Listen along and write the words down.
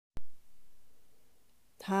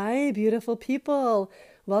Hi, beautiful people.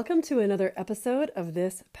 Welcome to another episode of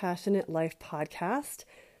this Passionate Life podcast.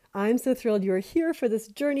 I'm so thrilled you're here for this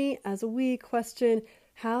journey as we question,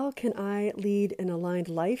 how can I lead an aligned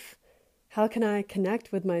life? How can I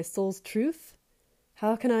connect with my soul's truth?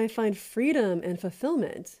 How can I find freedom and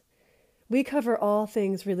fulfillment? We cover all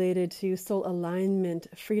things related to soul alignment,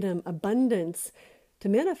 freedom, abundance to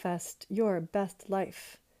manifest your best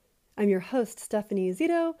life. I'm your host, Stephanie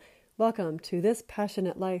Zito. Welcome to this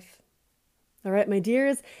Passionate Life. All right, my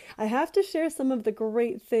dears, I have to share some of the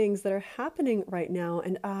great things that are happening right now,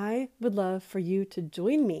 and I would love for you to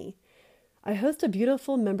join me. I host a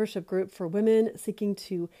beautiful membership group for women seeking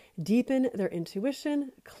to deepen their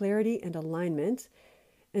intuition, clarity, and alignment.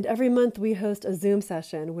 And every month we host a Zoom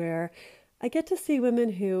session where I get to see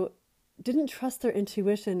women who didn't trust their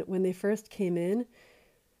intuition when they first came in,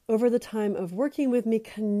 over the time of working with me,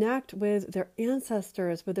 connect with their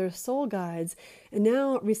ancestors, with their soul guides, and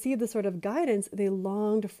now receive the sort of guidance they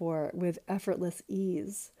longed for with effortless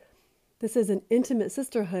ease. This is an intimate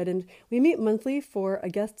sisterhood, and we meet monthly for a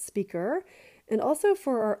guest speaker and also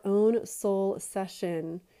for our own soul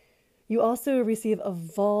session. You also receive a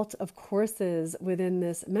vault of courses within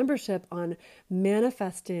this membership on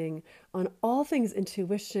manifesting, on all things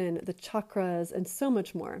intuition, the chakras, and so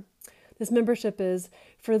much more. This membership is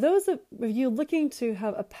for those of you looking to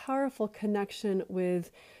have a powerful connection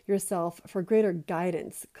with yourself for greater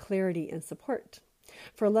guidance, clarity, and support,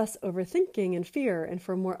 for less overthinking and fear, and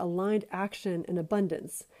for more aligned action and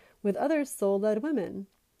abundance with other soul-led women.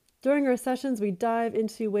 During our sessions, we dive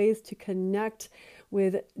into ways to connect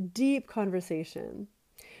with deep conversation.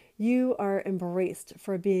 You are embraced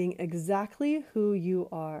for being exactly who you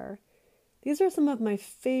are. These are some of my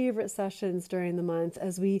favorite sessions during the month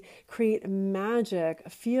as we create magic,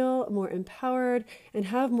 feel more empowered, and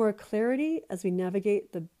have more clarity as we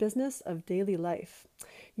navigate the business of daily life.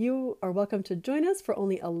 You are welcome to join us for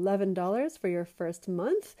only $11 for your first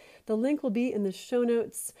month. The link will be in the show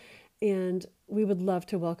notes, and we would love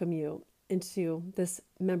to welcome you into this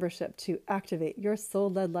membership to activate your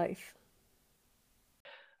soul-led life.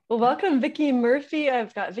 Well, welcome, Vicki Murphy.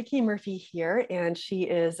 I've got Vicki Murphy here, and she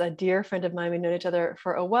is a dear friend of mine. We've known each other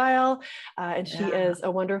for a while, and she is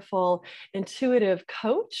a wonderful intuitive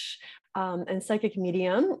coach and psychic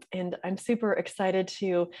medium. And I'm super excited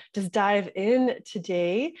to just dive in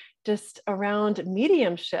today, just around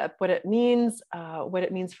mediumship, what it means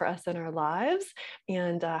for us in our lives,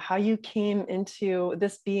 and how you came into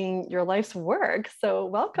this being your life's work. So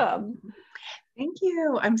welcome. Thank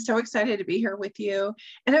you. I'm so excited to be here with you.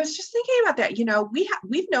 And I was just thinking about that.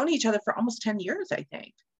 We've known each other for almost 10 years, I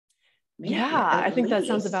think. Maybe, yeah, I think that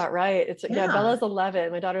sounds about right. Bella's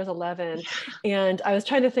 11, my daughter's 11. And I was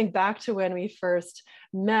trying to think back to when we first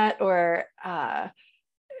met, or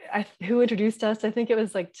who introduced us. I think it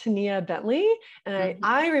was like Tania Bentley. And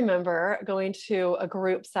I remember going to a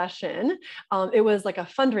group session. It was like a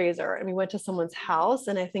fundraiser, and we went to someone's house,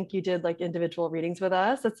 and I think you did like individual readings with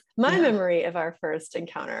us. That's my memory of our first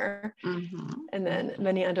encounter. And then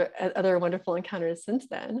many other wonderful encounters since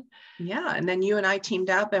then. Yeah. And then you and I teamed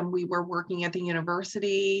up, and we were working at the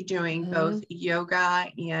university doing both yoga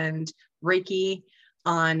and Reiki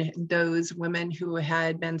on those women who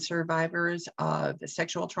had been survivors of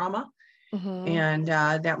sexual trauma. And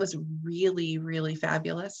that was really, really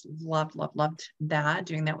fabulous. Loved that,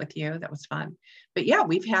 doing that with you. That was fun. But yeah,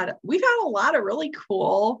 we've had a lot of really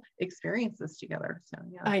cool experiences together. So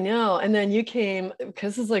yeah. I know. And then you came,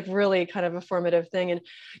 because this is like really kind of a formative thing. And,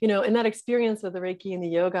 in that experience with the Reiki and the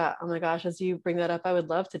yoga, oh my gosh, as you bring that up, I would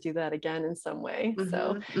love to do that again in some way.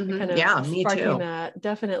 So kind of me sparking too. that,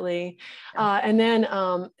 definitely. And then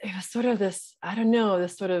it was sort of this, I don't know,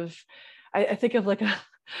 this sort of, I think of like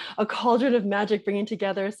a cauldron of magic, bringing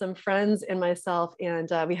together some friends and myself. And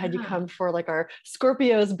we had you come for like our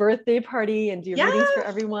Scorpio's birthday party and do readings for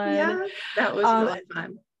everyone. Yeah, that was really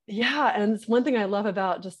fun. Yeah. And it's one thing I love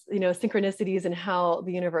about just, synchronicities and how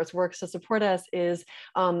the universe works to support us is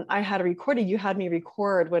I had a recording, you had me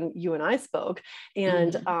record when you and I spoke,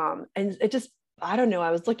 and it just, I don't know, I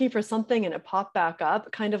was looking for something and it popped back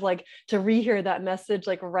up, kind of like to rehear that message,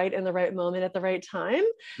 like right in the right moment at the right time.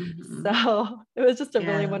 So it was just a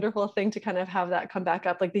really wonderful thing to kind of have that come back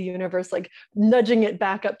up, like the universe, like nudging it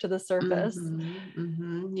back up to the surface.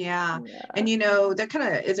 Yeah. And, that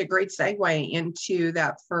kind of is a great segue into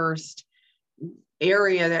that first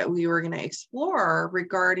area that we were going to explore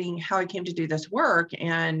regarding how I came to do this work.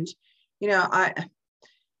 And,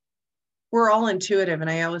 we're all intuitive, and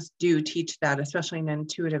I always do teach that, especially in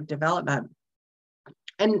intuitive development.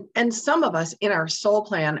 And some of us in our soul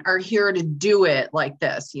plan are here to do it like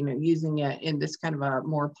this, using it in this kind of a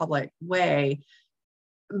more public way.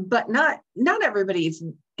 but not everybody's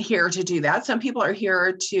here to do that. Some people are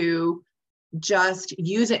here to just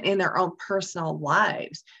use it in their own personal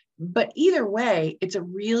lives. But either way, it's a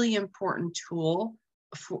really important tool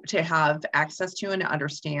to have access to and to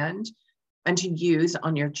understand and to use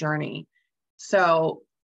on your journey. So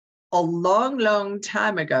a long, long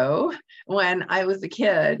time ago, when I was a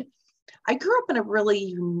kid, I grew up in a really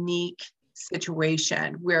unique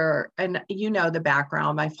situation where, and you know the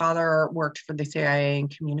background, my father worked for the CIA in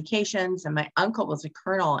communications, and my uncle was a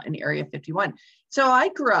colonel in Area 51. So I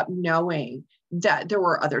grew up knowing that there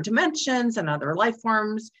were other dimensions and other life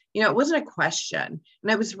forms. You know, it wasn't a question.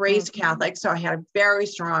 And I was raised Catholic, so I had a very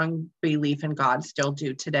strong belief in God, still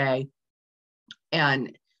do today.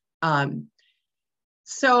 And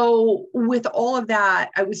so with all of that,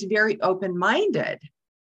 I was very open-minded.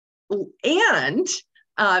 And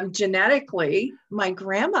genetically, my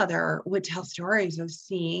grandmother would tell stories of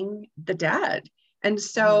seeing the dead. And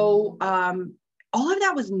so all of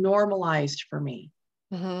that was normalized for me.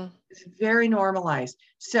 It's very normalized.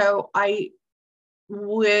 So I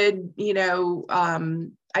would,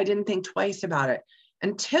 I didn't think twice about it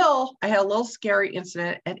until I had a little scary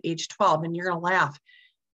incident at age 12. And you're going to laugh.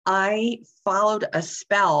 I followed a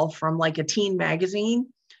spell from like a teen magazine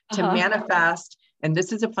to manifest. And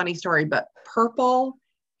this is a funny story, but purple,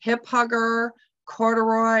 hip hugger,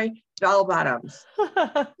 corduroy, bell bottoms.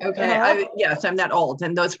 Okay. Yes, I'm that old.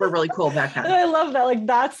 And those were really cool back then. I love that. Like,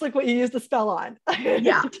 that's like what you use the spell on.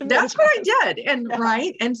 Yeah, that's what I did. And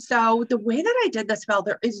right. And so the way that I did the spell,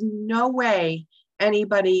 there is no way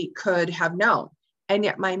anybody could have known. And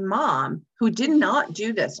yet my mom, who did not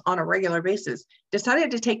do this on a regular basis,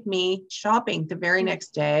 decided to take me shopping the very next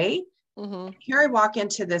day. Here I walk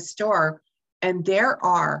into this store, and there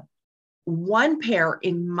are one pair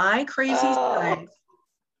in my crazy size,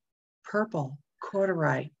 purple,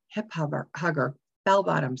 corduroy, hip hugger, bell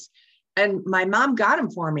bottoms. And my mom got them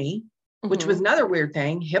for me, which was another weird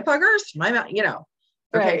thing. Hip huggers, my mom,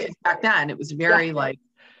 okay, because back then it was very like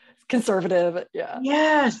conservative. Yeah.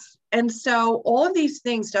 Yes. And so all of these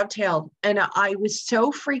things dovetailed, and I was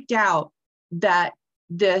so freaked out that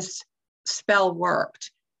this spell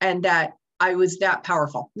worked and that I was that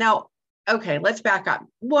powerful. Now, okay, let's back up.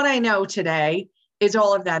 What I know today is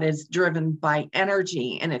all of that is driven by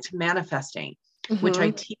energy, and it's manifesting, which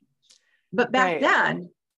I teach. But back then,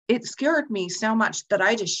 it scared me so much that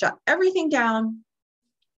I just shut everything down.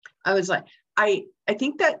 I was like, I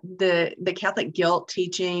think that the Catholic guilt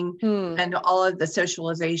teaching and all of the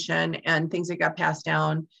socialization and things that got passed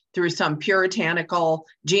down through some puritanical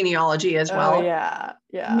genealogy as well,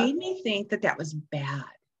 made me think that that was bad.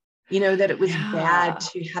 That it was bad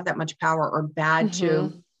to have that much power, or bad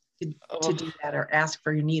to do that, or ask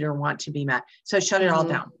for your need or want to be met. So I shut it all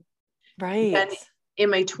down. Right. Then in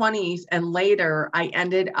my 20s and later, I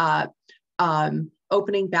ended up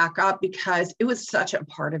opening back up because it was such a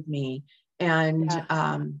part of me. And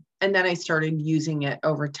then I started using it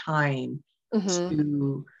over time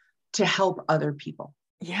to help other people.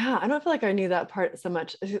 Yeah, I don't feel like I knew that part so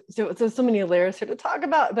much. So there's so many layers here to talk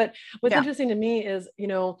about. But what's interesting to me is,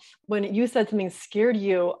 when you said something scared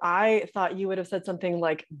you, I thought you would have said something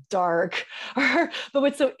like dark. But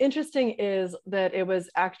what's so interesting is that it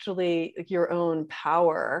was actually your own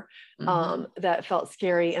power that felt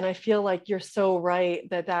scary. And I feel like you're so right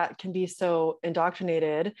that can be so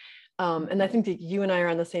indoctrinated. And I think that you and I are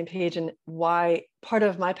on the same page, and why part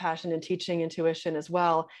of my passion in teaching intuition as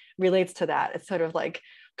well relates to that. It's sort of like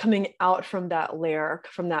coming out from that layer,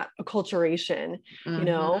 from that acculturation,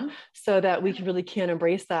 so that we really can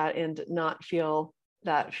embrace that and not feel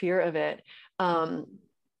that fear of it. I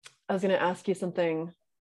was going to ask you something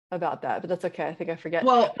about that, but that's okay. I think I forget.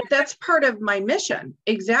 Well, that's part of my mission.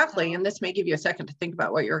 Exactly. And this may give you a second to think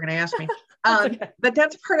about what you're going to ask me. But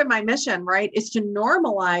that's part of my mission, right? Is to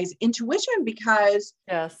normalize intuition, because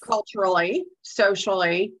culturally,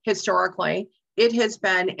 socially, historically, it has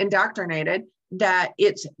been indoctrinated that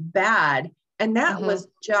it's bad. And that was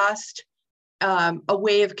just a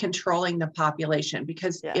way of controlling the population,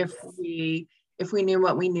 because if we knew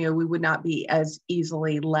what we knew, we would not be as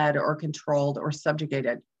easily led or controlled or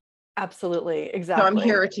subjugated. Absolutely. Exactly. So I'm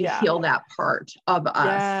here to heal that part of us.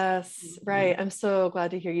 Yes. Right. I'm so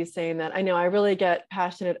glad to hear you saying that. I know I really get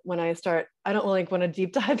passionate when I start. I don't really want to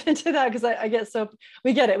deep dive into that, because I get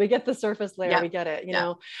we get it. We get the surface layer. We get it, you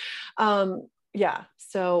know?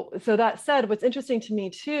 So that said, what's interesting to me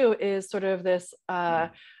too, is sort of this,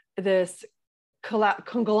 this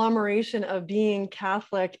conglomeration of being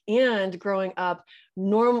Catholic and growing up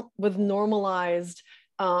with normalized,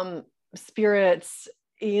 spirits,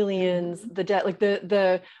 aliens, the dead, like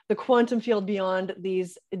the quantum field beyond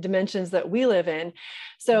these dimensions that we live in.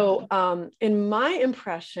 So in my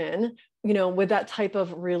impression, with that type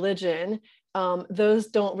of religion, those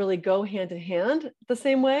don't really go hand in hand the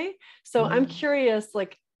same way. So I'm curious,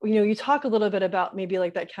 like, you talk a little bit about maybe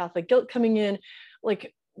like that Catholic guilt coming in,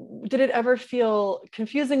 like, did it ever feel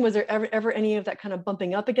confusing? Was there ever any of that kind of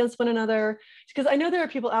bumping up against one another? Because I know there are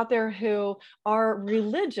people out there who are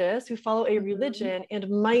religious, who follow a religion and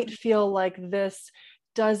might feel like this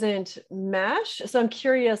doesn't mesh. So I'm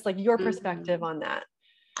curious, like, your perspective on that.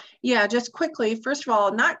 Yeah, just quickly, first of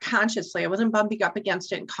all, not consciously. I wasn't bumping up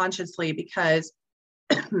against it consciously because,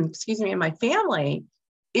 excuse me, in my family,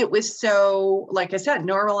 it was so, like I said,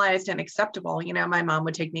 normalized and acceptable. My mom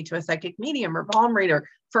would take me to a psychic medium or palm reader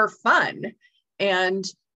for fun. And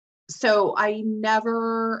so I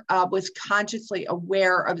never was consciously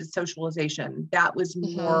aware of the socialization. That was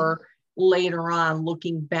more later on,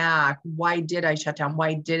 looking back. Why did I shut down?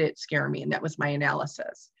 Why did it scare me? And that was my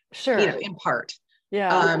analysis. Sure. In part.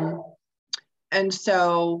 Yeah. And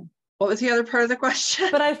so what was the other part of the question?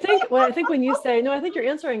 But I think when you say, no, I think you're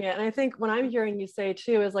answering it. And I think what I'm hearing you say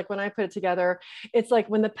too, is like, when I put it together, it's like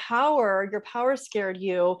when your power scared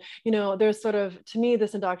you, there's sort of, to me,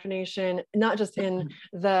 this indoctrination, not just in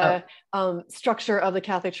the structure of the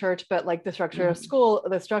Catholic Church, but like the structure of school,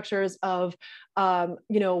 the structures of,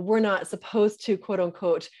 we're not supposed to, quote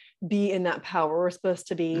unquote, be in that power. We're supposed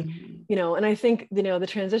to be, and I think, the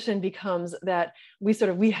transition becomes that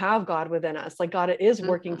we have God within us, like God is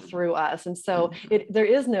working through us. And so there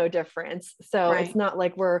is no difference. So it's not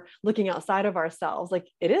like we're looking outside of ourselves, like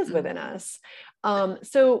it is within us.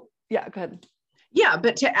 So yeah, go ahead. Yeah.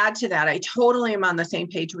 But to add to that, I totally am on the same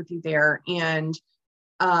page with you there. And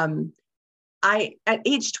at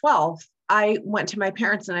age 12, I went to my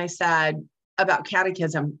parents and I said about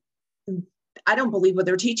catechism, I don't believe what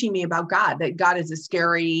they're teaching me about God, that God is a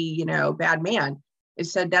scary, bad man. It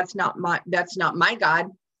said, that's not my God.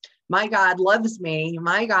 My God loves me.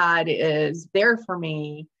 My God is there for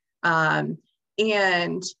me. And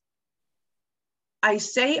I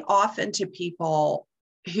say often to people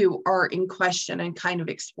who are in question and kind of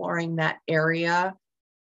exploring that area,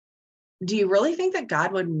 do you really think that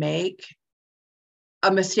God would make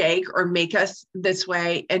a mistake or make us this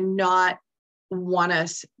way and not want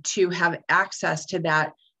us to have access to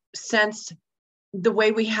that sense the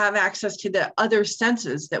way we have access to the other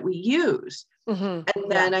senses that we use? And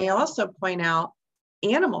then I also point out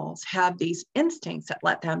animals have these instincts that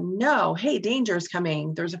let them know, hey, danger is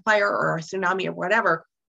coming. There's a fire or a tsunami or whatever.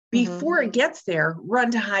 Before it gets there,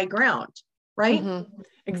 run to high ground, right?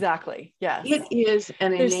 Exactly. Yes. It is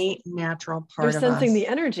an innate natural part of us. They're sensing the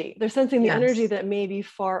energy. They're sensing the energy that may be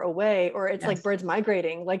far away, or it's like birds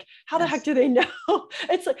migrating. Like, how the heck do they know?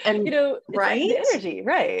 It's like, right? Like the energy,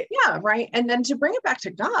 right? Yeah, right. And then to bring it back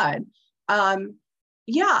to God,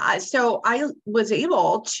 so I was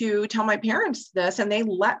able to tell my parents this, and they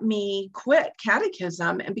let me quit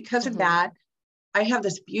catechism. And because of that, I have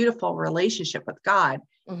this beautiful relationship with God.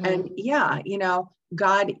 And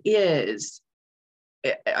God is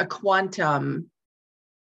a quantum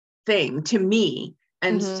thing to me.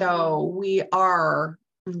 And so we are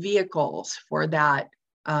vehicles for that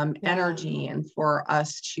energy, and for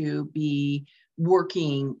us to be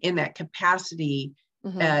working in that capacity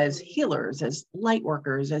as healers, as light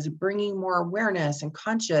workers, as bringing more awareness and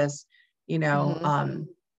conscious,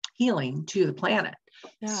 healing to the planet.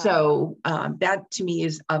 So that to me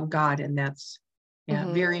is of God. And that's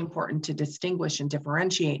very important to distinguish and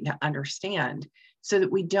differentiate and to understand, so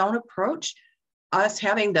that we don't approach us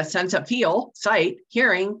having the sense of feel, sight,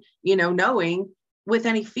 hearing, knowing with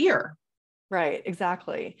any fear. Right.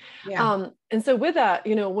 Exactly. Yeah. And so with that,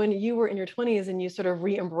 when you were in your 20s and you sort of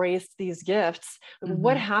re-embraced these gifts,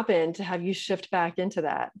 what happened to have you shift back into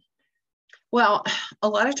that? Well, a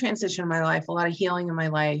lot of transition in my life, a lot of healing in my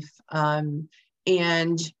life. And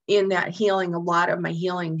in that healing, a lot of my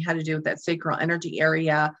healing had to do with that sacral energy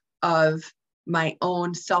area of my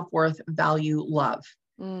own self-worth, value, love.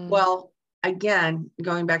 Well, again,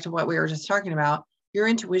 going back to what we were just talking about, your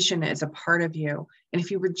intuition is a part of you. And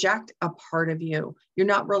if you reject a part of you, you're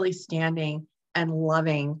not really standing and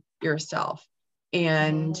loving yourself.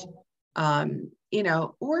 And,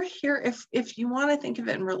 we're here, if you want to think of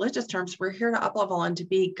it in religious terms, we're here to up-level and to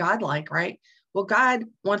be godlike, right? Well, God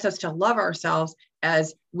wants us to love ourselves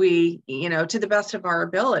as we, to the best of our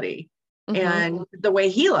ability, and the way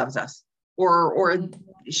he loves us, or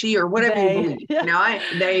she, or whatever you believe.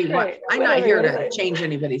 I'm not here to change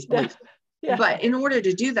anybody's beliefs. But in order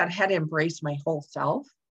to do that, I had to embrace my whole self.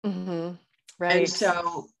 Right. And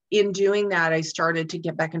so in doing that, I started to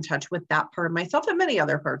get back in touch with that part of myself and many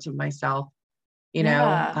other parts of myself, you know.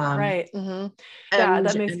 Right. Yeah,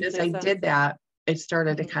 that makes And as complete I sense. did that, it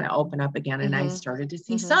started to kind of open up again, and I started to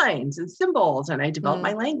see signs and symbols, and I developed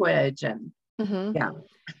my language, and yeah.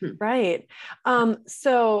 Right.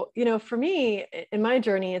 So, you know, for me in my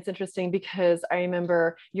journey, it's interesting because I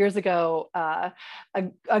remember years ago, a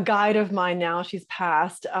guide of mine now, she's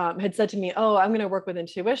passed, had said to me, "Oh, I'm going to work with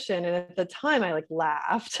intuition." And at the time I like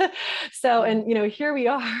laughed. So, and, you know, here we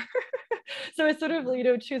are. So it sort of, you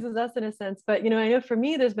know, chooses us in a sense. But, you know, I know for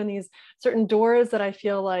me, there's been these certain doors that I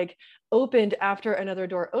feel like opened after another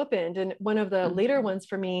door opened. And one of the later ones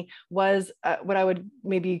for me was what I would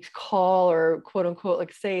maybe call, or quote unquote,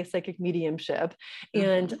 like say psychic mediumship.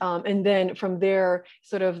 And then from there,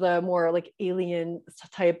 sort of the more like alien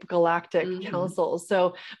type galactic councils.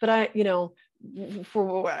 So, but I, you know,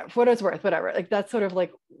 for what it's worth, whatever, like that's sort of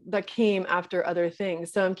like that came after other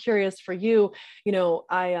things. So I'm curious for you, you know,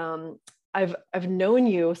 I've known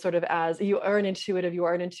you sort of as you are an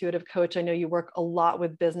intuitive coach. I know you work a lot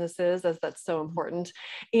with businesses, as that's so important.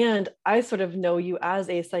 And I sort of know you as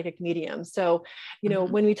a psychic medium. So, you know,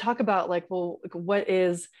 when we talk about like, well, like what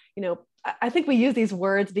is, you know, I think we use these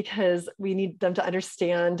words because we need them to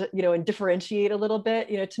understand, you know, and differentiate a little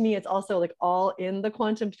bit. You know, to me, it's also like all in the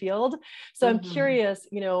quantum field. So I'm curious,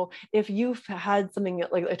 you know, if you've had something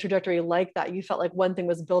like a trajectory like that, you felt like one thing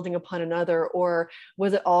was building upon another, or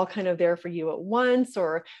was it all kind of there for you at once?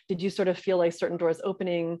 Or did you sort of feel like certain doors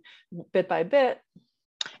opening bit by bit?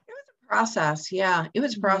 It was a process. Yeah, it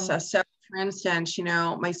was a process. So for instance, you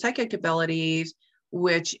know, my psychic abilities,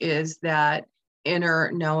 which is that inner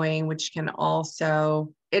knowing, which can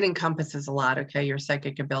also, it encompasses a lot. Okay. Your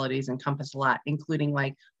psychic abilities encompass a lot, including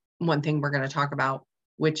like one thing we're going to talk about,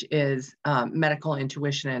 which is medical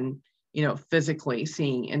intuition and, you know, physically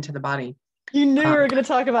seeing into the body. You knew we were going to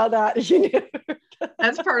talk about that. You knew.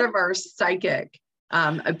 That's part of our psychic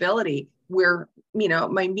ability, where, you know,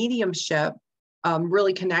 my mediumship,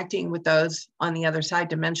 really connecting with those on the other side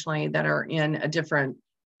dimensionally that are in a different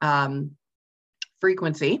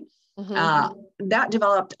frequency. That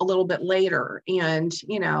developed a little bit later. And,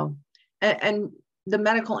 you know, and the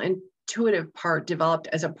medical intuitive part developed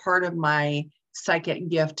as a part of my psychic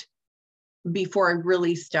gift before I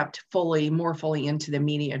really stepped more fully into the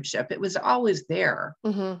mediumship. It was always there.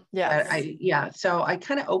 Yes. So I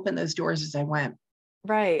kind of opened those doors as I went.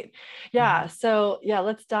 Right. Yeah. So yeah,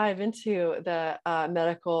 let's dive into the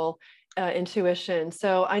medical intuition.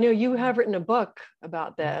 So I know you have written a book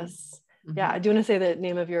about this. Yeah. Do you want to say the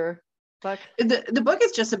name of your book? The book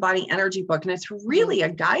is just a body energy book, and it's really a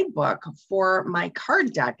guidebook for my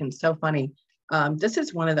card deck. And so funny. This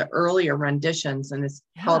is one of the earlier renditions, and it's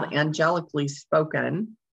called Angelically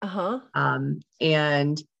Spoken.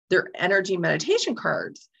 And they're energy meditation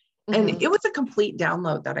cards. And it was a complete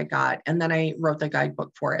download that I got. And then I wrote the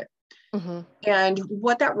guidebook for it. And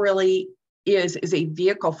what that really is a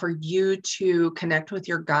vehicle for you to connect with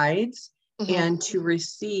your guides and to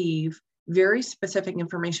receive very specific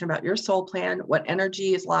information about your soul plan, what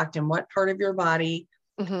energy is locked in what part of your body,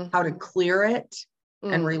 how to clear it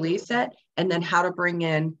and release it, and then how to bring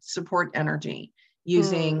in support energy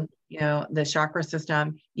using, you know, the chakra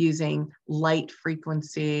system, using light,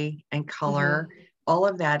 frequency, and color. All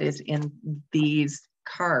of that is in these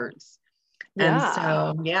cards. And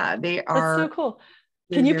so, yeah, they are. That's so cool.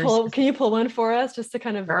 Can you pull one for us just to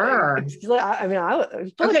kind of, sure.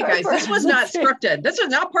 Okay, guys, this was not scripted. This is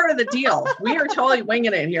not part of the deal. We are totally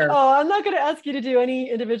winging it here. Oh, I'm not going to ask you to do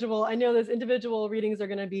any individual. I know those individual readings are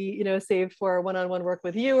going to be, you know, saved for one-on-one work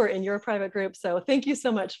with you or in your private group. So thank you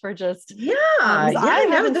so much for just, I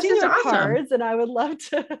haven't seen your cards and I would love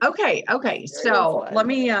to. Okay. So let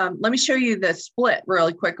me show you the split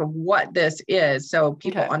really quick of what this is so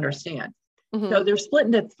people understand. So they're split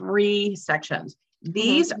into 3 sections.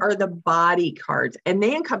 These are the body cards, and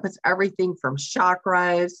they encompass everything from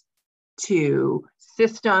chakras to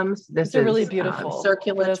systems. This is really beautiful.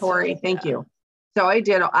 Circulatory. Thank you. So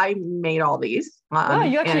I made all these. Wow,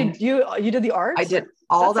 you actually, you did the art? I did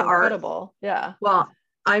all the art. Incredible. Yeah. Well,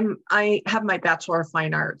 I have my Bachelor of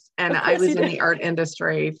Fine Arts, and I was in the art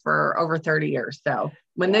industry for over 30 years. So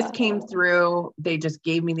when this came through, they just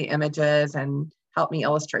gave me the images and helped me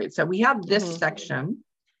illustrate. So we have this section.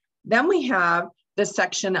 Then we have the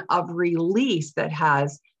section of release that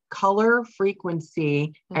has color,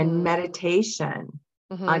 frequency, and meditation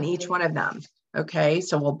on each one of them. Okay.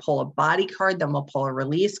 So we'll pull a body card, then we'll pull a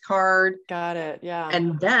release card. Got it. Yeah.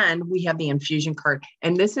 And then we have the infusion card.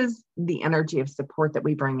 And this is the energy of support that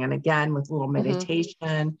we bring in again with a little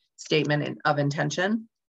meditation statement of intention.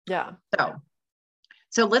 Yeah. So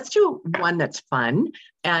So let's do one that's fun,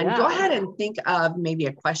 and go Yeah. ahead and think of maybe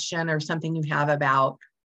a question or something you have about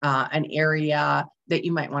an area that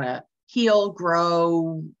you might want to heal,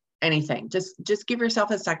 grow, anything. Just give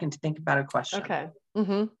yourself a second to think about a question. Okay.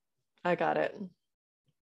 I got it.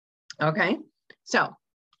 Okay. So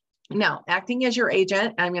now, acting as your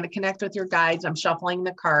agent, I'm going to connect with your guides. I'm shuffling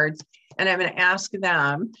the cards, and I'm going to ask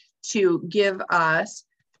them to give us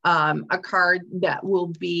a card that will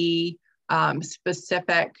be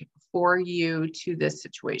specific for you to this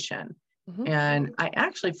situation. And I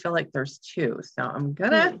actually feel like there's two, so I'm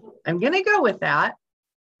gonna go with that.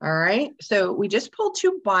 All right. So we just pulled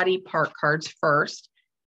two body part cards first,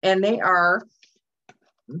 and they are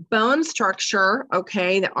bone structure.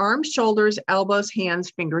 Okay, the arms, shoulders, elbows,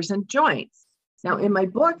 hands, fingers, and joints. Now, in my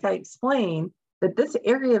book, I explain that this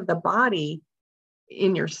area of the body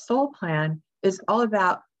in your soul plan is all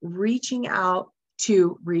about reaching out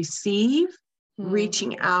to receive,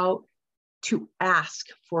 reaching out to ask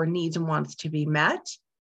for needs and wants to be met,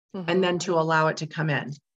 and then to allow it to come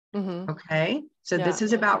in. Okay. So this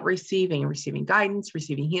is about receiving guidance,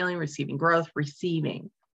 receiving healing, receiving growth, receiving.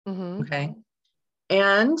 Okay.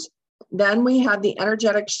 And then we have the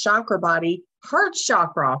energetic chakra body, heart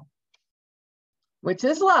chakra, which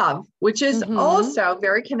is love, which is also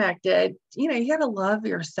very connected. You know, you got to love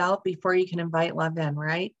yourself before you can invite love in,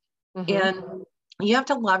 right? And you have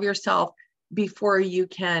to love yourself before you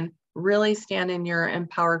can really stand in your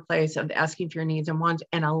empowered place of asking for your needs and wants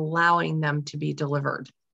and allowing them to be delivered.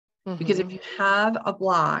 Because if you have a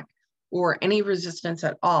block or any resistance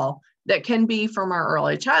at all, that can be from our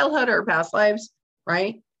early childhood or past lives,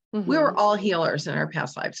 right? We were all healers in our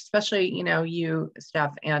past lives, especially, you know, you,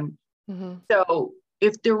 Steph. And so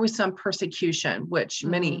if there was some persecution, which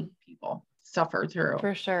many people suffer through,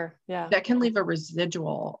 for sure, that can leave a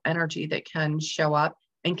residual energy that can show up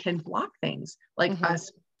and can block things like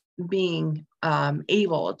us being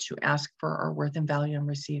able to ask for our worth and value and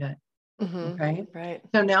receive it. Okay. Right.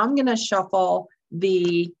 So now I'm going to shuffle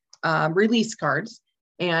the release cards,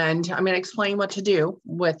 and I'm going to explain what to do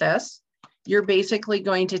with this. You're basically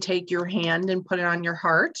going to take your hand and put it on your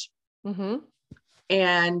heart.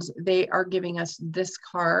 And they are giving us this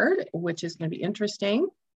card, which is going to be interesting.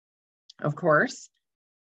 Of course,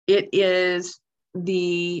 it is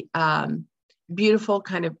the beautiful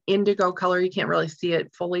kind of indigo color. You can't really see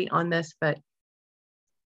it fully on this, but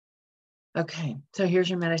okay. So here's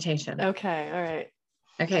your meditation. Okay. All right.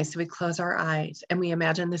 Okay. So we close our eyes and we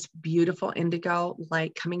imagine this beautiful indigo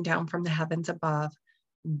light coming down from the heavens above,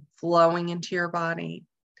 flowing into your body.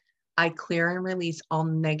 I clear and release all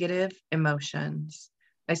negative emotions.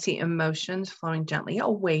 I see emotions flowing gently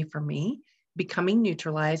away from me, becoming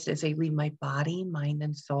neutralized as they leave my body, mind,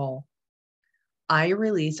 and soul. I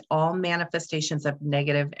release all manifestations of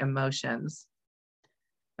negative emotions.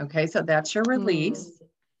 Okay, so that's your release.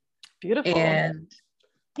 Beautiful. And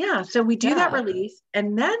yeah, so we do that release,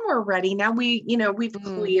 and then we're ready. Now we've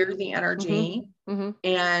cleared the energy.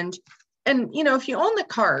 And you know, if you own the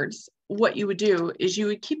cards, what you would do is you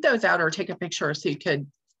would keep those out or take a picture so you could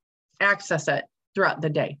access it throughout the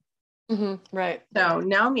day. Right. So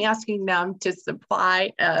now I'm asking them to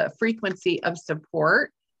supply a frequency of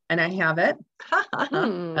support, and I have it.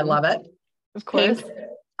 I love it. Of course. Pink.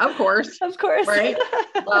 Of course. Of course. Right?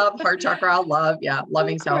 Love, heart chakra, love. Yeah.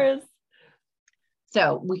 Loving of self. Course.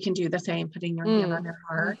 So we can do the same, putting your hand on your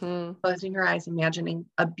heart, closing your eyes, imagining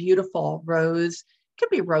a beautiful rose. It could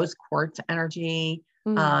be rose quartz energy.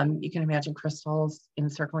 You can imagine crystals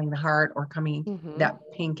encircling the heart or coming that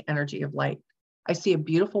pink energy of light. I see a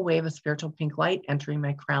beautiful wave of spiritual pink light entering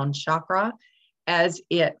my crown chakra. As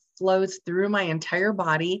it flows through my entire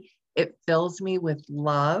body, it fills me with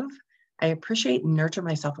love. I appreciate and nurture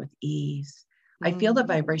myself with ease. I feel the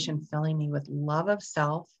vibration filling me with love of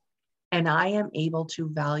self, and I am able to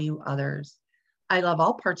value others. I love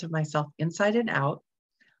all parts of myself inside and out.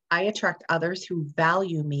 I attract others who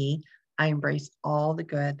value me. I embrace all the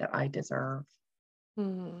good that I deserve.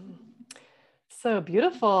 So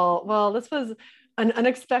beautiful. Well, this was an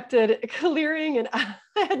unexpected clearing, and I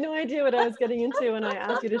had no idea what I was getting into when I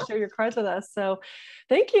asked you to share your cards with us. So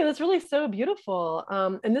thank you. That's really so beautiful.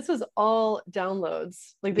 And this was all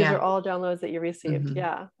downloads. Like these are all downloads that you received.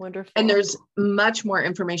 Yeah. Wonderful. And there's much more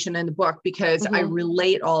information in the book because I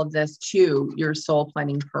relate all of this to your soul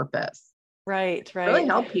planning purpose. Right. Really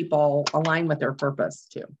help people align with their purpose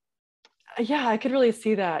too. Yeah, I could really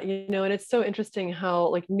see that, you know, and it's so interesting how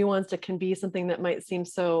like nuanced it can be, something that might seem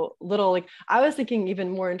so little. Like I was thinking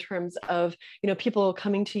even more in terms of, you know, people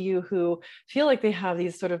coming to you who feel like they have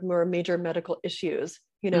these sort of more major medical issues,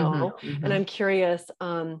 and I'm curious,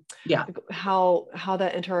 Yeah. how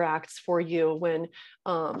that interacts for you when,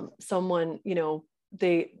 someone,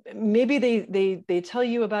 they tell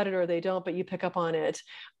you about it or they don't, but you pick up on it,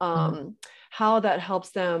 how that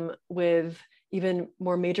helps them with even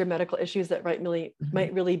more major medical issues that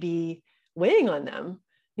might really be weighing on them.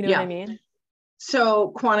 You know what I mean? So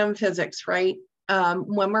quantum physics, right?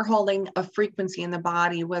 When we're holding a frequency in the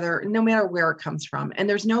body, no matter where it comes from, and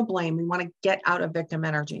there's no blame, we want to get out of victim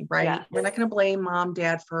energy, right? Yes. We're not going to blame mom,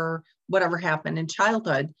 dad for whatever happened in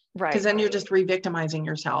childhood, because then you're just re-victimizing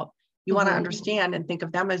yourself. You want to understand and think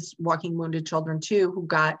of them as walking wounded children too, who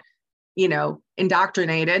got,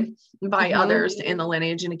 indoctrinated by others in the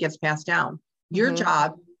lineage, and it gets passed down. Your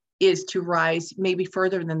job is to rise maybe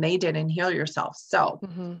further than they did and heal yourself. So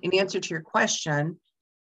in answer to your question,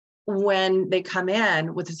 when they come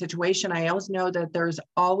in with a situation, I always know that there's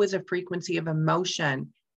always a frequency of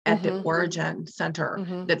emotion at the origin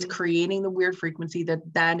center that's creating the weird frequency that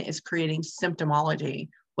then is creating symptomology,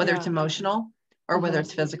 whether it's emotional or whether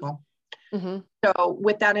it's physical. So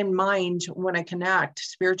with that in mind, when I connect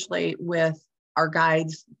spiritually with our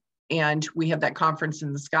guides, and we have that conference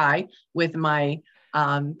in the sky with my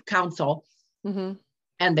council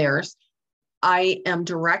and theirs, I am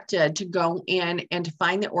directed to go in and to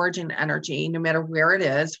find the origin energy, no matter where it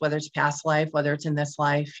is, whether it's past life, whether it's in this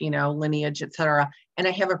life, lineage, etc. And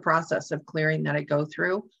I have a process of clearing that I go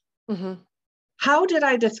through. How did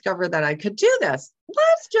I discover that I could do this?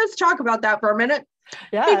 Let's just talk about that for a minute.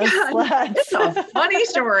 Yeah, it's a funny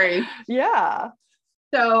story. Yeah.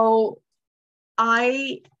 So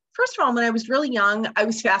first of all, when I was really young, I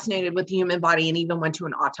was fascinated with the human body and even went to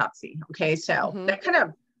an autopsy. Okay. So that kind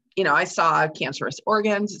of, I saw cancerous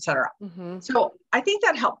organs, et cetera. So I think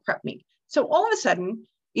that helped prep me. So all of a sudden,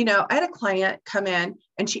 I had a client come in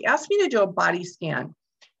and she asked me to do a body scan.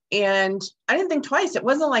 And I didn't think twice. It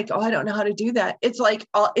wasn't like, I don't know how to do that. It's like,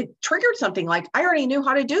 it triggered something like, I already knew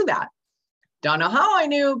how to do that. Don't know how I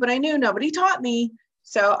knew, but I knew. Nobody taught me.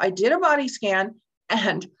 So I did a body scan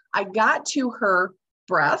and I got to her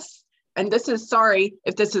breasts. And this is, sorry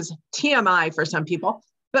if this is TMI for some people,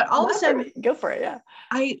 but all of a sudden, go for it. Yeah.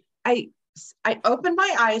 I opened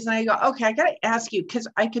my eyes and I go, okay, I got to ask you, because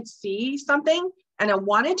I could see something and I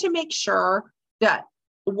wanted to make sure that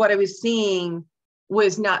what I was seeing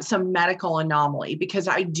was not some medical anomaly, because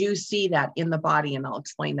I do see that in the body, and I'll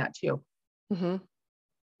explain that too.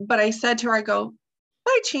 But I said to her, I go,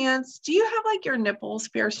 by chance, do you have like your nipples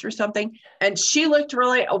pierced or something? And she looked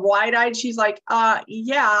really wide-eyed. She's like,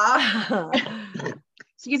 yeah.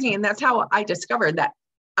 Excuse me. And that's how I discovered that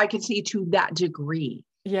I could see to that degree.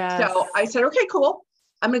 Yeah. So I said, okay, cool.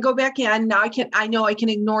 I'm going to go back in. Now I know I can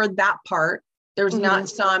ignore that part. There's not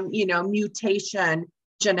some, mutation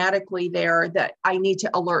genetically there that I need to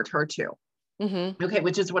alert her to. Okay.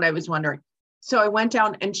 Which is what I was wondering. So I went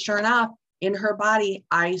down, and sure enough, in her body,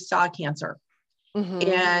 I saw cancer.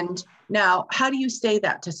 And now, how do you say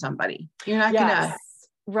that to somebody? You're not gonna,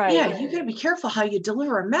 right? Yeah, you gotta be careful how you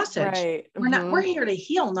deliver a message. Right. We're here to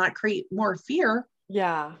heal, not create more fear.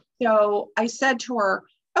 Yeah. So I said to her,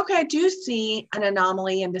 okay, I do see an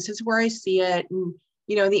anomaly, and this is where I see it. And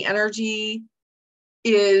the energy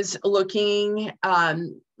is looking of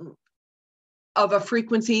a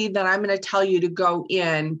frequency that I'm going to tell you to go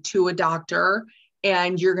in to a doctor,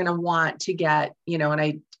 and you're going to want to get,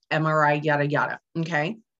 an MRI, yada, yada.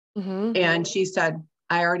 Okay. And she said,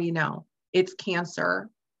 I already know it's cancer,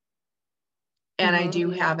 and I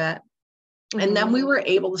do have it. And then we were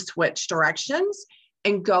able to switch directions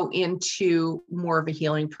and go into more of a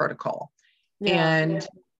healing protocol. And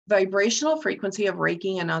vibrational frequency of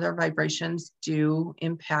Reiki and other vibrations do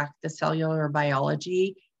impact the cellular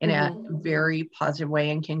biology in a very positive way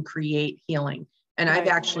and can create healing. And I've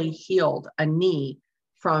actually healed a knee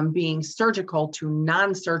from being surgical to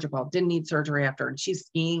non-surgical, didn't need surgery after. And she's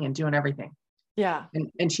skiing and doing everything. Yeah.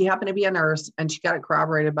 And she happened to be a nurse, and she got it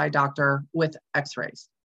corroborated by a doctor with x-rays.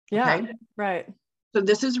 Yeah. Okay? Right. So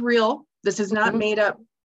this is real. This is not made up.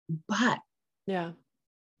 But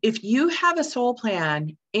if you have a soul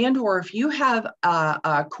plan, and or if you have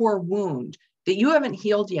a core wound that you haven't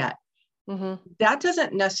healed yet, that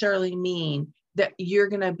doesn't necessarily mean that you're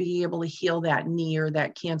going to be able to heal that knee or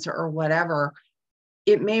that cancer or whatever.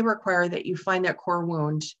 It may require that you find that core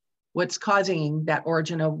wound, what's causing that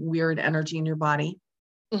origin of weird energy in your body.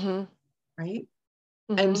 Right.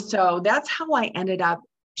 And so that's how I ended up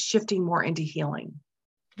shifting more into healing.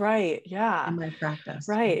 Right. Yeah. In my practice.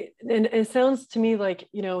 Right. And it sounds to me like,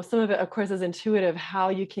 some of it, of course, is intuitive, how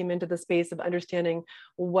you came into the space of understanding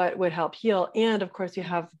what would help heal. And of course, you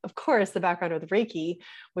have, the background of the Reiki,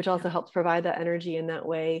 which also helps provide that energy in that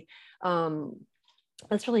way.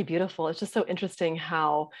 That's really beautiful. It's just so interesting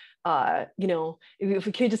how, if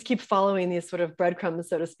we could just keep following these sort of breadcrumbs,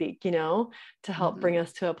 so to speak, to help bring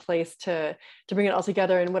us to a place to bring it all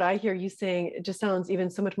together. And what I hear you saying, it just sounds even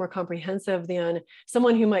so much more comprehensive than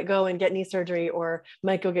someone who might go and get knee surgery or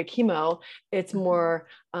might go get chemo. It's more,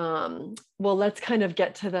 well, let's kind of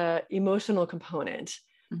get to the emotional component,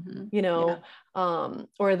 or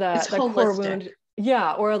the core wound.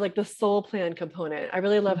 Yeah. Or like the soul plan component. I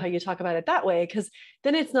really love how you talk about it that way, because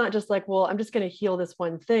then it's not just like, well, I'm just going to heal this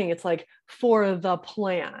one thing. It's like for the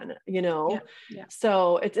plan,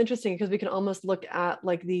 So it's interesting because we can almost look at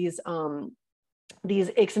like these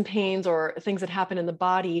aches and pains or things that happen in the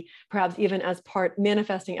body, perhaps even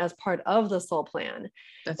manifesting as part of the soul plan.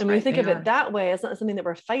 And when we think of it that way, it's not something that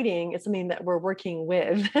we're fighting, it's something that we're working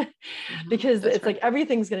with, because it's like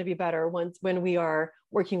everything's going to be better when we are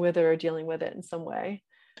working with it or dealing with it in some way.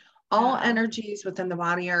 All energies within the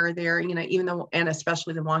body are there, even though, and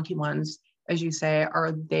especially the wonky ones, as you say,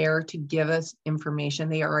 are there to give us information.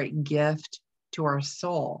 They are a gift to our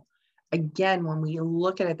soul. Again, when we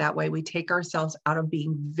look at it that way, we take ourselves out of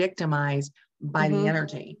being victimized by the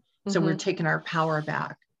energy. So we're taking our power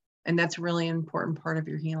back. And that's really an important part of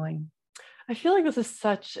your healing. I feel like this is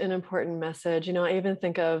such an important message. I even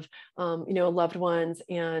think of, loved ones,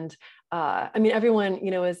 and everyone,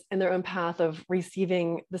 is in their own path of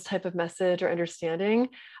receiving this type of message or understanding.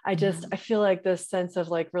 I feel like this sense of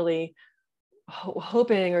like really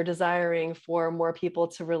hoping or desiring for more people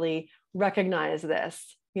to really recognize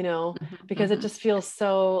this, because it just feels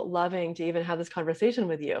so loving to even have this conversation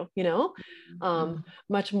with you,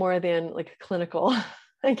 much more than like clinical.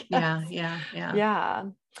 I guess. Yeah.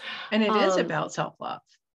 And it is about self-love.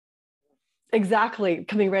 Exactly.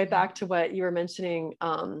 Coming right back to what you were mentioning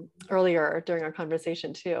earlier during our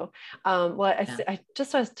conversation too. I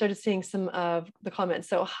just started seeing some of the comments.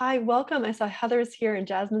 So hi, welcome. I saw Heather's here and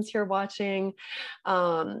Jasmine's here watching.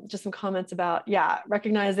 Just some comments about,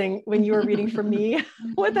 recognizing when you were reading for me,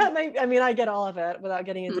 what that might, I get all of it without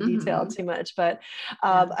getting into detail too much, but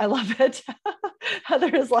I love it.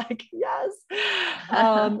 Heather is like, yes,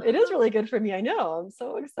 it is really good for me. I know, I'm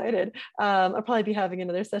so excited. I'll probably be having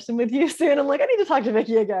another session with you soon. I'm like, I need to talk to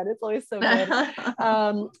Vicki again. It's always so good.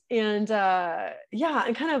 And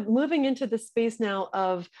kind of moving into the space now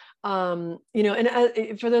of, and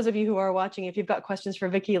for those of you who are watching, if you've got questions for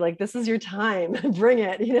Vicki, like this is your time, bring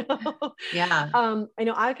it, Yeah. I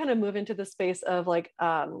know I kind of move into the space of like,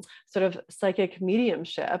 sort of psychic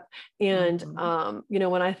mediumship. And,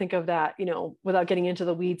 when I think of that, without getting into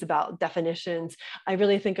the weeds about definitions, I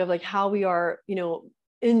really think of like how we are,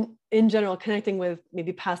 in general, connecting with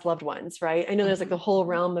maybe past loved ones, right? I know there's like the whole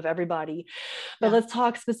realm of everybody, but let's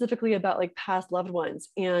talk specifically about like past loved ones.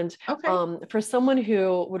 And for someone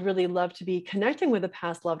who would really love to be connecting with a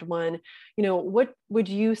past loved one, what would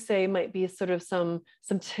you say might be sort of some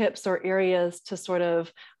tips or areas to sort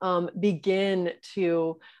of begin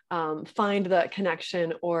to find that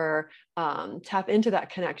connection or tap into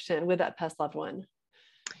that connection with that past loved one?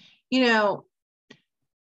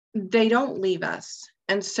 They don't leave us.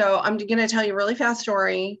 And so I'm going to tell you a really fast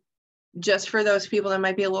story just for those people that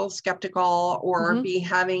might be a little skeptical or be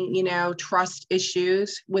having, trust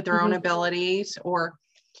issues with their own abilities.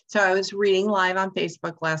 So I was reading live on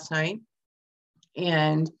Facebook last night,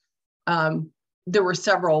 and there were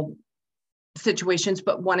several situations,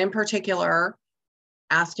 but one in particular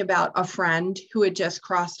asked about a friend who had just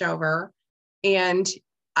crossed over, and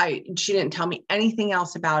she didn't tell me anything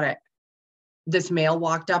else about it. This male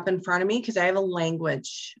walked up in front of me because I have a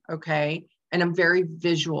language, okay? And I'm very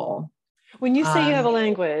visual. When you say you have a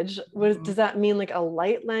language, does that mean like a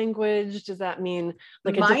light language? Does that mean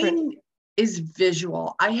like mine is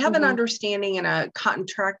visual? I have an understanding and a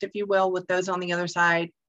contract, if you will, with those on the other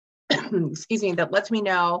side, excuse me, that lets me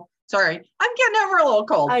know, sorry, I'm getting over a little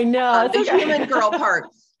cold. I know. The human girl part.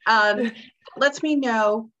 Lets me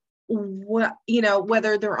know what,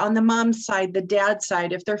 whether they're on the mom's side, the dad's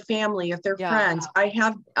side, if they're family, if they're friends. I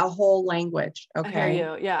have a whole language. Okay. I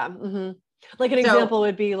hear you. Yeah. Like an example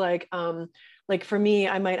would be like for me,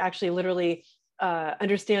 I might actually literally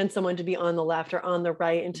understand someone to be on the left or on the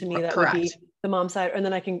right. And to me, that would be the mom's side. And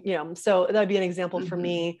then I can, so that'd be an example for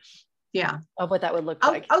me. Yeah. Of what that would look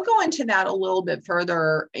like. I'll go into that a little bit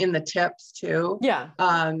further in the tips too. Yeah.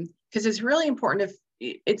 Because it's really important if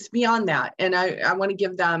it's beyond that. And I want to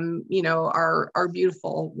give them, our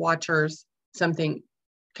beautiful watchers, something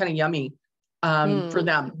kind of yummy for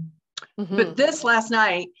them. But this last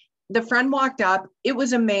night, the friend walked up, it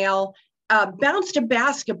was a male, bounced a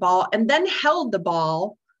basketball and then held the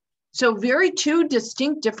ball. So very two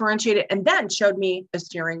distinct, differentiated, and then showed me a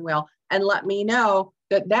steering wheel and let me know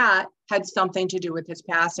that had something to do with his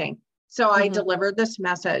passing. So I delivered this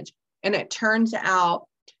message, and it turns out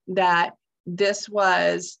that this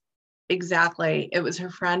was it was her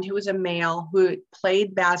friend who was a male who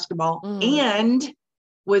played basketball and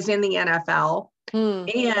was in the NFL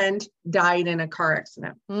and died in a car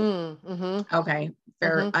accident. Okay,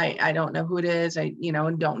 fair. I don't know who it is. I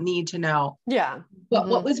don't need to know. Yeah. But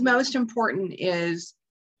what was most important is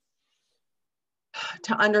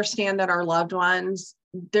to understand that our loved ones,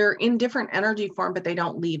 they're in different energy form, but they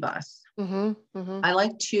don't leave us. I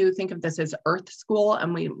like to think of this as Earth School,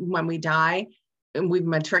 and when we die, and we've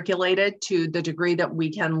matriculated to the degree that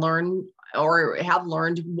we can learn or have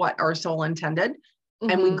learned what our soul intended,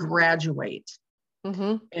 and we graduate.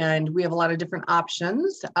 And we have a lot of different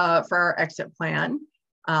options for our exit plan.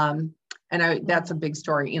 That's a big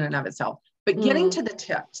story in and of itself. But getting to the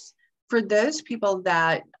tips for those people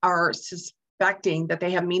that are suspecting that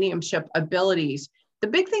they have mediumship abilities, the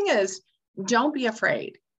big thing is, don't be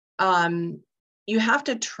afraid. You have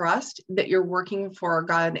to trust that you're working for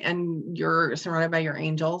God and you're surrounded by your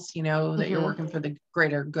angels, that you're working for the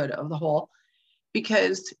greater good of the whole,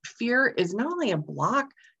 because fear is not only a block,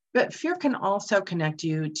 but fear can also connect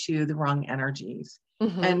you to the wrong energies.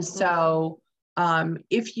 And so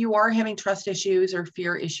if you are having trust issues or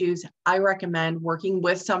fear issues, I recommend working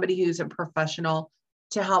with somebody who's a professional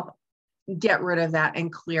to help get rid of that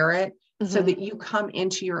and clear it so that you come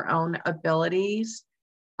into your own abilities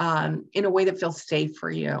in a way that feels safe for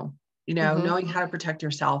you, knowing how to protect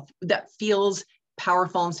yourself, that feels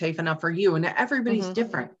powerful and safe enough for you. And everybody's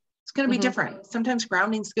different. It's going to be different. Sometimes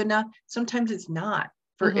grounding's good enough. Sometimes it's not.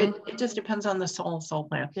 It just depends on the soul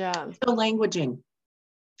plan. Yeah. So languaging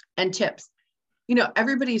and tips,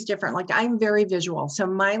 everybody's different. Like, I'm very visual. So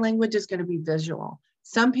my language is going to be visual.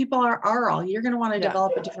 Some people are oral. You're going to want to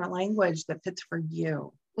develop a different language that fits for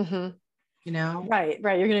you. Right.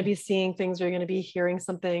 You're going to be seeing things, or you're going to be hearing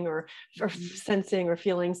something or sensing or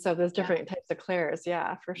feeling. So there's different types of clairs.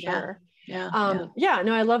 Yeah, for sure. No,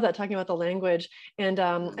 I love that, talking about the language. And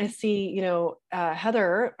I see,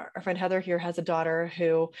 Heather, our friend Heather here, has a daughter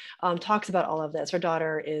who talks about all of this. Her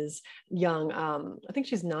daughter is young. I think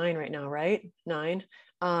she's 9 right now, right? 9.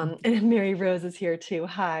 And Mary Rose is here too.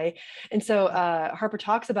 Hi. And so Harper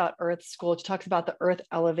talks about Earth School. She talks about the Earth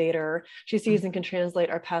Elevator. She sees and can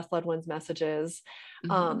translate our past loved ones' messages,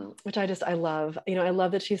 which I love. I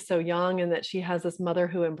love that she's so young and that she has this mother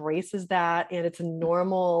who embraces that, and it's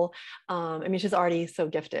normal. She's already so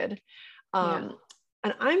gifted. And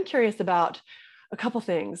I'm curious about a couple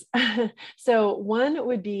things. So one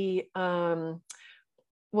would be,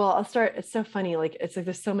 I'll start. It's so funny. It's like,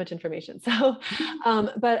 there's so much information. So,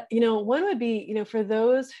 but, one would be, for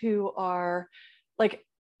those who are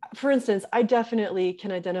for instance, I definitely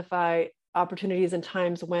can identify opportunities and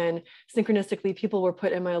times when synchronistically people were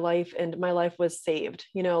put in my life and my life was saved.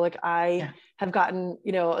 I have gotten,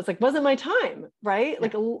 it's wasn't my time, right?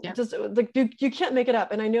 Just you can't make it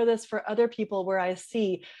up. And I know this for other people where I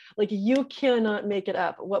see, you cannot make it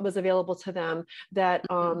up what was available to them, that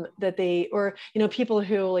that they, or people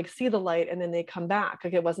who see the light and then they come back,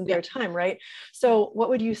 it wasn't their time, right? So what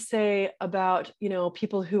would you say about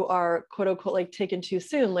people who are quote unquote taken too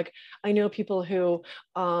soon? I know people who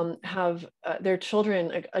have their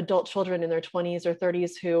children, adult children in their 20s or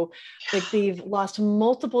 30s, who they've lost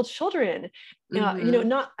multiple children.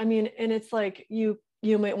 And it's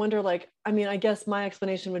you might wonder, I guess my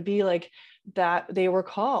explanation would be that they were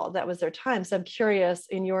called, that was their time. So I'm curious,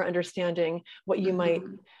 in your understanding, what you might,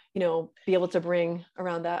 be able to bring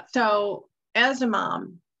around that. So as a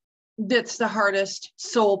mom, that's the hardest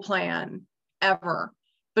soul plan ever.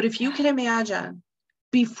 But if you can imagine,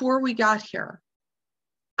 before we got here,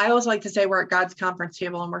 I always like to say we're at God's conference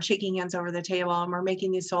table and we're shaking hands over the table and we're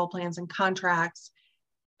making these soul plans and contracts.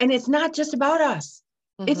 And it's not just about us.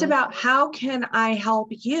 It's about, how can I help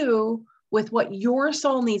you with what your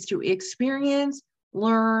soul needs to experience,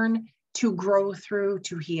 learn, to grow through,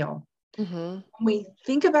 to heal. When we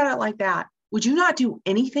think about it like that, would you not do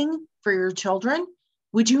anything for your children?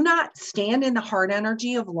 Would you not stand in the hard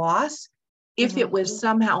energy of loss if it was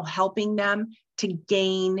somehow helping them to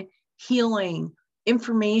gain healing,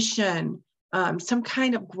 information, some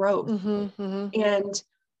kind of growth? And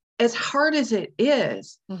as hard as it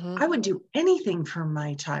is, I would do anything for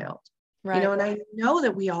my child. Right. And I know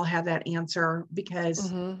that we all have that answer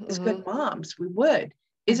because as good moms, we would.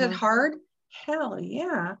 Is it hard? Hell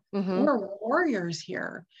yeah. We're warriors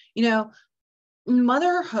here.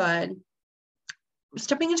 Motherhood,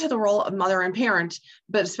 stepping into the role of mother and parent,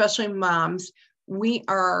 but especially moms, we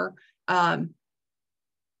are,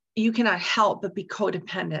 you cannot help but be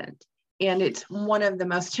codependent. And it's one of the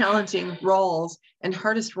most challenging roles and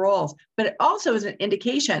hardest roles, but it also is an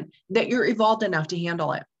indication that you're evolved enough to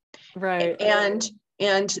handle it. Right. And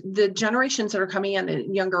the generations that are coming in, the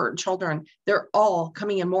younger children, they're all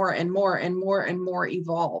coming in more and more and more and more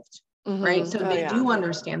evolved, right? So they do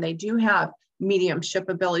understand, they do have mediumship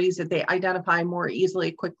abilities that they identify more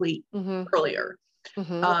easily, quickly, earlier.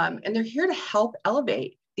 And they're here to help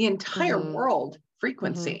elevate the entire world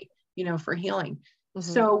frequency, for healing.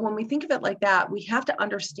 So when we think of it like that, we have to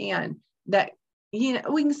understand that, we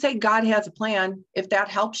can say God has a plan. If that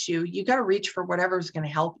helps you, you got to reach for whatever is going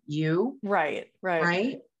to help you. Right.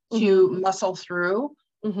 To muscle through.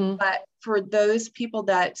 But for those people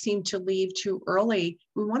that seem to leave too early,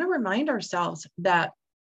 we want to remind ourselves that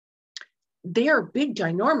they are big,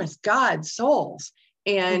 ginormous God souls,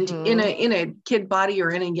 and in a kid body or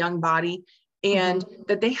in a young body, and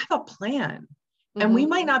that they have a plan. And we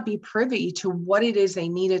might not be privy to what it is they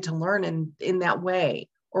needed to learn in that way,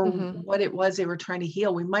 or what it was they were trying to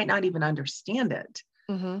heal. We might not even understand it,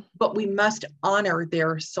 but we must honor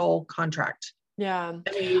their soul contract. Yeah. And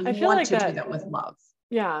we want to do that with love.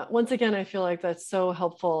 Yeah. Once again, I feel like that's so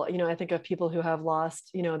helpful. I think of people who have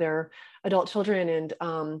lost, their adult children,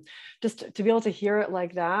 and just to be able to hear it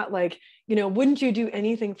like that, like, wouldn't you do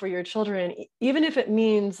anything for your children, even if it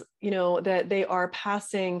means, that they are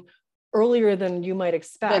passing earlier than you might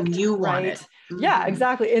expect. Than you wanted. Yeah,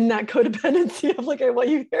 exactly. In that codependency of like, I want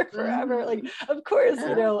you here forever. Like, of course,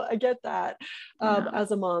 I get that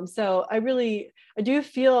as a mom. So I do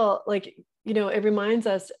feel like, it reminds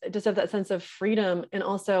us just of that sense of freedom. And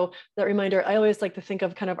also that reminder, I always like to think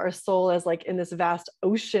of kind of our soul as like in this vast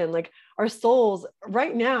ocean. Like our souls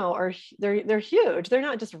right now they're huge. They're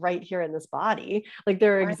not just right here in this body. Like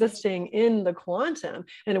they're existing in the quantum,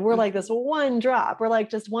 and we're like this one drop. We're like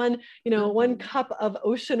just one, one cup of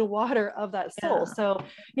ocean water of that soul. So,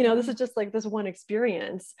 this is just like this one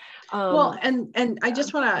experience. Well, and I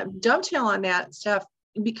just want to dovetail on that stuff,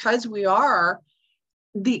 because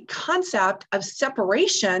the concept of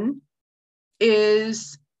separation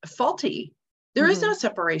is faulty. There is no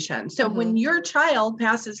separation. So when your child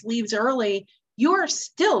leaves early, you are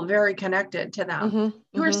still very connected to them.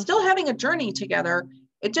 You are still having a journey together.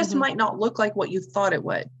 It just might not look like what you thought it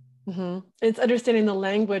would. It's understanding the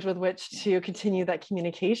language with which to continue that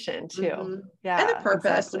communication too. Yeah. And the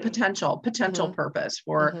purpose, the potential purpose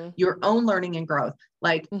for your own learning and growth.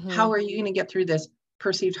 Like, how are you going to get through this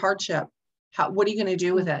perceived hardship? What are you going to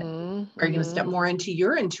do with it? Are you going to step more into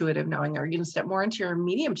your intuitive knowing? Are you going to step more into your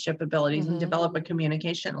mediumship abilities and develop a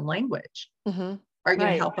communication and language? Are you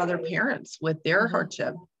going to help other parents with their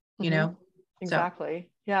hardship? Exactly.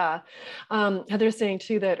 Yeah. Heather's saying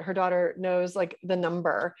too that her daughter knows like the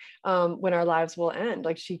number when our lives will end.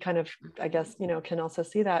 Like she kind of, I guess, can also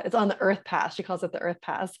see that. It's on the earth pass. She calls it the earth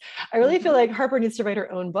pass. I really feel like Harper needs to write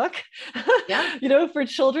her own book, for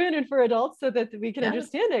children and for adults, so that we can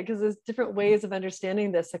understand it, because there's different ways of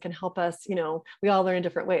understanding this that can help us. We all learn in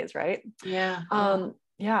different ways, right? Yeah.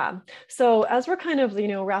 Yeah. So as we're kind of,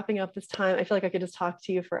 wrapping up this time, I feel like I could just talk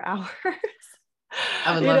to you for hours.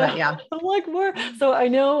 I would love it. Yeah. I'm like more. So I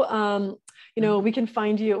know, we can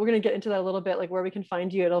find you. We're going to get into that a little bit, like where we can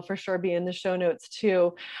find you. It'll for sure be in the show notes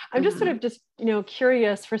too. I'm just sort of just,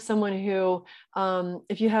 curious for someone who,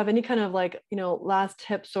 if you have any kind of like, last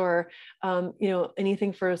tips or,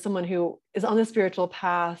 anything for someone who is on the spiritual earth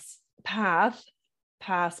path.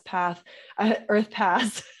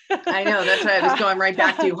 I know. That's why I was going right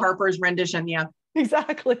back to Harper's rendition. Yeah.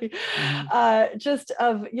 Exactly. Just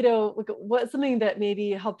of, what's something that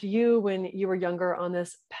maybe helped you when you were younger on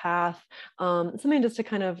this path, something just to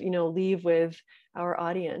kind of, leave with our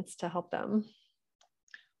audience to help them.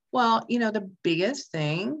 Well, the biggest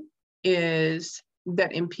thing is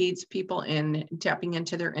that impedes people in tapping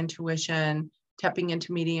into their intuition, tapping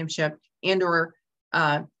into mediumship, and or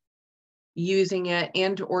using it,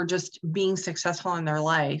 and or just being successful in their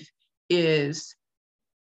life, is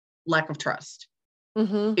lack of trust.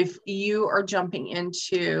 If you are jumping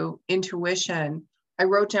into intuition, I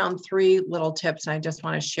wrote down 3 little tips, and I just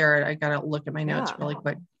want to share it. I got to look at my notes really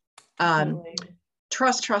quick.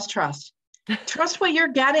 Trust. Trust what you're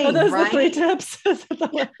getting, those right? The 3 tips.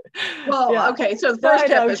 Okay. So the first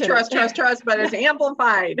tip is trust, but it's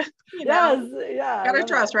amplified. Gotta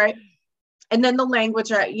trust, right? And then the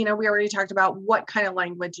language, we already talked about what kind of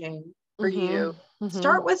languaging for you.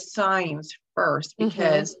 Start with signs first,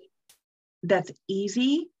 because that's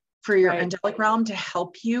easy for your angelic realm to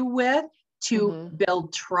help you with, to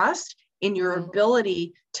build trust in your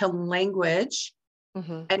ability to language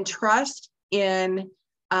and trust in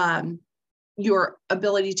your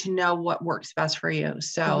ability to know what works best for you.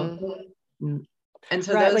 So And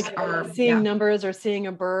so right. those Like are, seeing numbers or seeing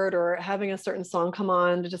a bird or having a certain song come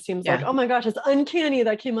on, it just seems like, yeah. oh my gosh, it's uncanny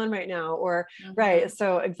that came on right now. Or Mm-hmm. right.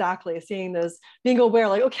 So exactly, seeing those, being aware,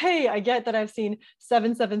 like, okay, I get that I've seen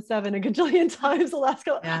 777 a gajillion times the last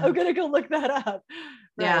couple. Yeah. I'm gonna go look that up.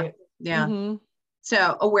 Right. Yeah. Mm-hmm.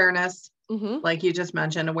 So awareness, Mm-hmm. like you just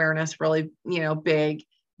mentioned, awareness really, big,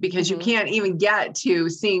 because you Mm-hmm. can't even get to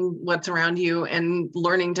seeing what's around you and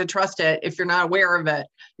learning to trust it if you're not aware of it.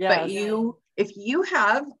 But Yes. if you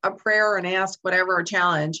have a prayer and ask whatever, a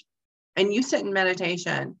challenge, and you sit in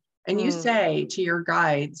meditation and you say to your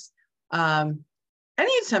guides, I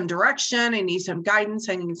need some direction, I need some guidance,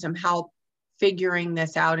 I need some help figuring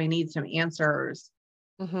this out, I need some answers.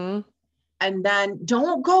 Mm-hmm. And then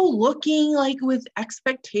don't go looking like with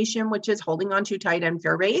expectation, which is holding on too tight and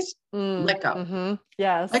fear-based. Let go. Mm-hmm.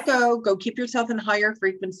 Yes. Let go keep yourself in higher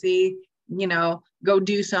frequency, go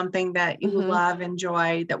do something that you love,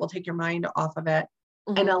 enjoy, that will take your mind off of it,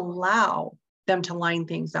 and allow them to line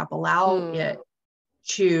things up, allow it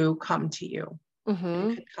to come to you. It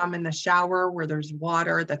could come in the shower where there's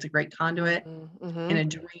water. That's a great conduit. In a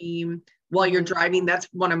dream while you're driving. That's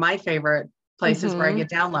one of my favorite places where I get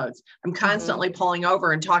downloads. I'm constantly pulling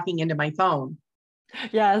over and talking into my phone.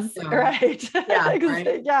 Yes. So, right. Yeah.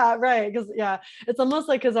 Right. Yeah. Right. Because it's almost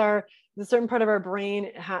like the certain part of our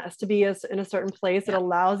brain has to be in a certain place. It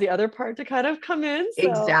allows the other part to kind of come in.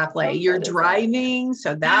 So exactly. You're driving.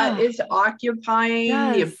 So that is occupying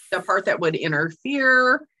the part that would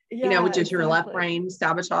interfere, which is your left brain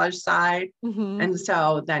sabotage side. And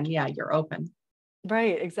so then, you're open.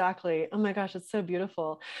 Right, exactly. Oh my gosh, it's so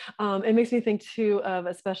beautiful. It makes me think too of,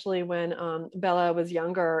 especially when Bella was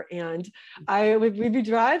younger, and we'd be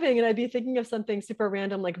driving and I'd be thinking of something super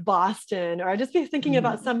random like Boston, or I'd just be thinking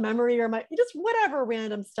about some memory or just whatever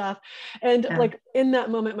random stuff. And like in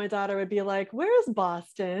that moment, my daughter would be like, "Where's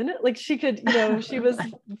Boston?" Like she could, she was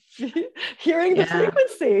hearing the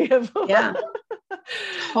frequency of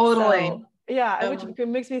totally. So, yeah, which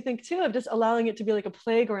makes me think too of just allowing it to be like a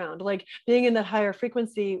playground, like being in that higher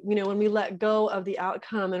frequency. When we let go of the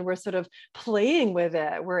outcome and we're sort of playing with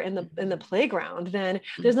it, we're in the playground. Then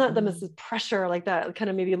there's not this pressure, like that kind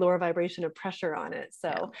of maybe lower vibration of pressure on it.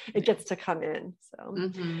 So it gets to come in.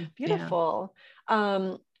 So beautiful.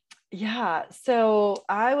 Yeah. So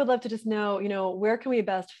I would love to just know, where can we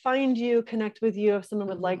best find you, connect with you if someone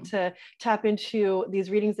would like to tap into these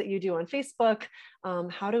readings that you do on Facebook?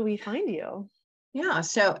 How do we find you? Yeah.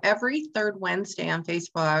 So every third Wednesday on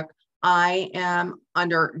Facebook, I am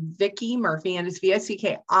under Vicki Murphy, and it's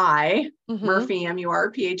VICKI Murphy,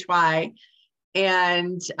 MURPHY,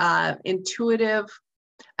 and intuitive.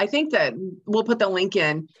 I think that we'll put the link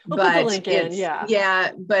in, put the link in.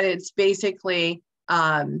 But it's basically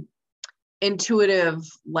intuitive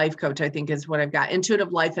life coach, I think is what I've got.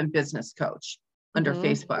 Intuitive life and business coach under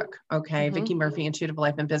Facebook. Okay. Vicki Murphy, intuitive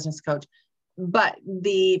life and business coach. But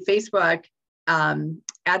the Facebook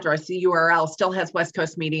address, the URL still has West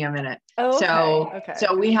Coast Medium in it. So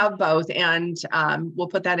we have both, and we'll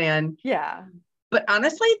put that in. Yeah. But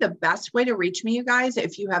honestly, the best way to reach me, you guys,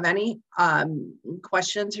 if you have any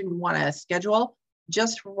questions and you want to schedule,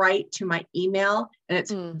 just write to my email, and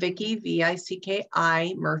it's Vicki,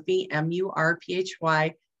 VICKI Murphy,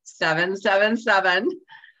 MURPHY 777,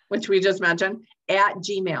 which we just mentioned, at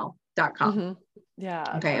gmail.com.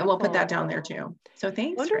 Yeah. Okay. And we'll put that down there too. So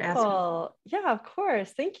thanks for asking. Yeah, of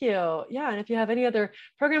course. Thank you. Yeah. And if you have any other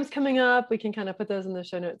programs coming up, we can kind of put those in the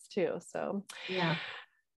show notes too. So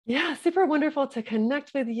yeah, super wonderful to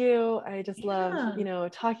connect with you. I just love,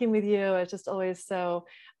 talking with you. It's just always so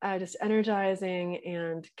just energizing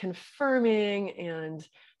and confirming and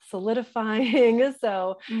solidifying.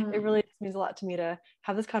 So it really means a lot to me to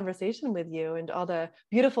have this conversation with you and all the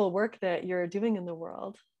beautiful work that you're doing in the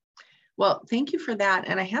world. Well, thank you for that.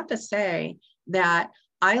 And I have to say that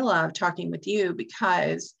I love talking with you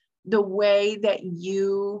because the way that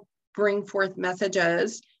you bring forth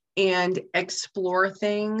messages and explore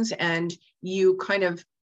things, and you kind of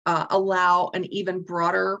allow an even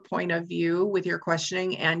broader point of view with your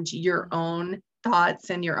questioning and your own thoughts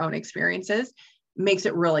and your own experiences, makes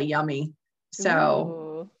it really yummy.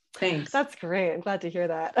 So thanks. That's great. I'm glad to hear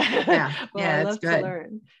that. I love to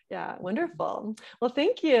learn. Yeah, wonderful. Well,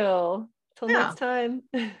 thank you. Till next time.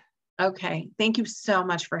 Okay. Thank you so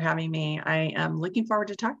much for having me. I am looking forward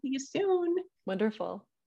to talking to you soon. Wonderful.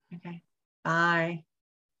 Okay. Bye.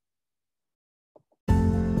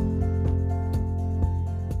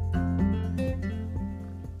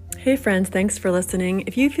 Hey friends, thanks for listening.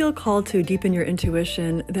 If you feel called to deepen your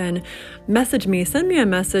intuition, then message me. Send me a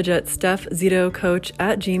message at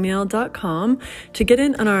stephzitocoach@gmail.com to get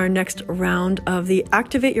in on our next round of the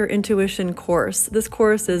Activate Your Intuition course. This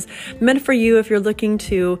course is meant for you if you're looking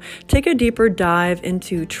to take a deeper dive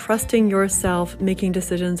into trusting yourself, making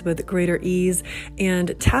decisions with greater ease,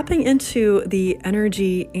 and tapping into the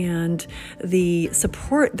energy and the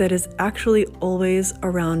support that is actually always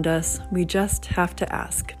around us. We just have to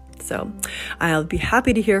ask. So I'll be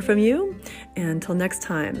happy to hear from you. And until next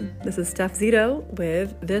time, this is Steph Zito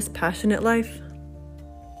with This Passionate Life.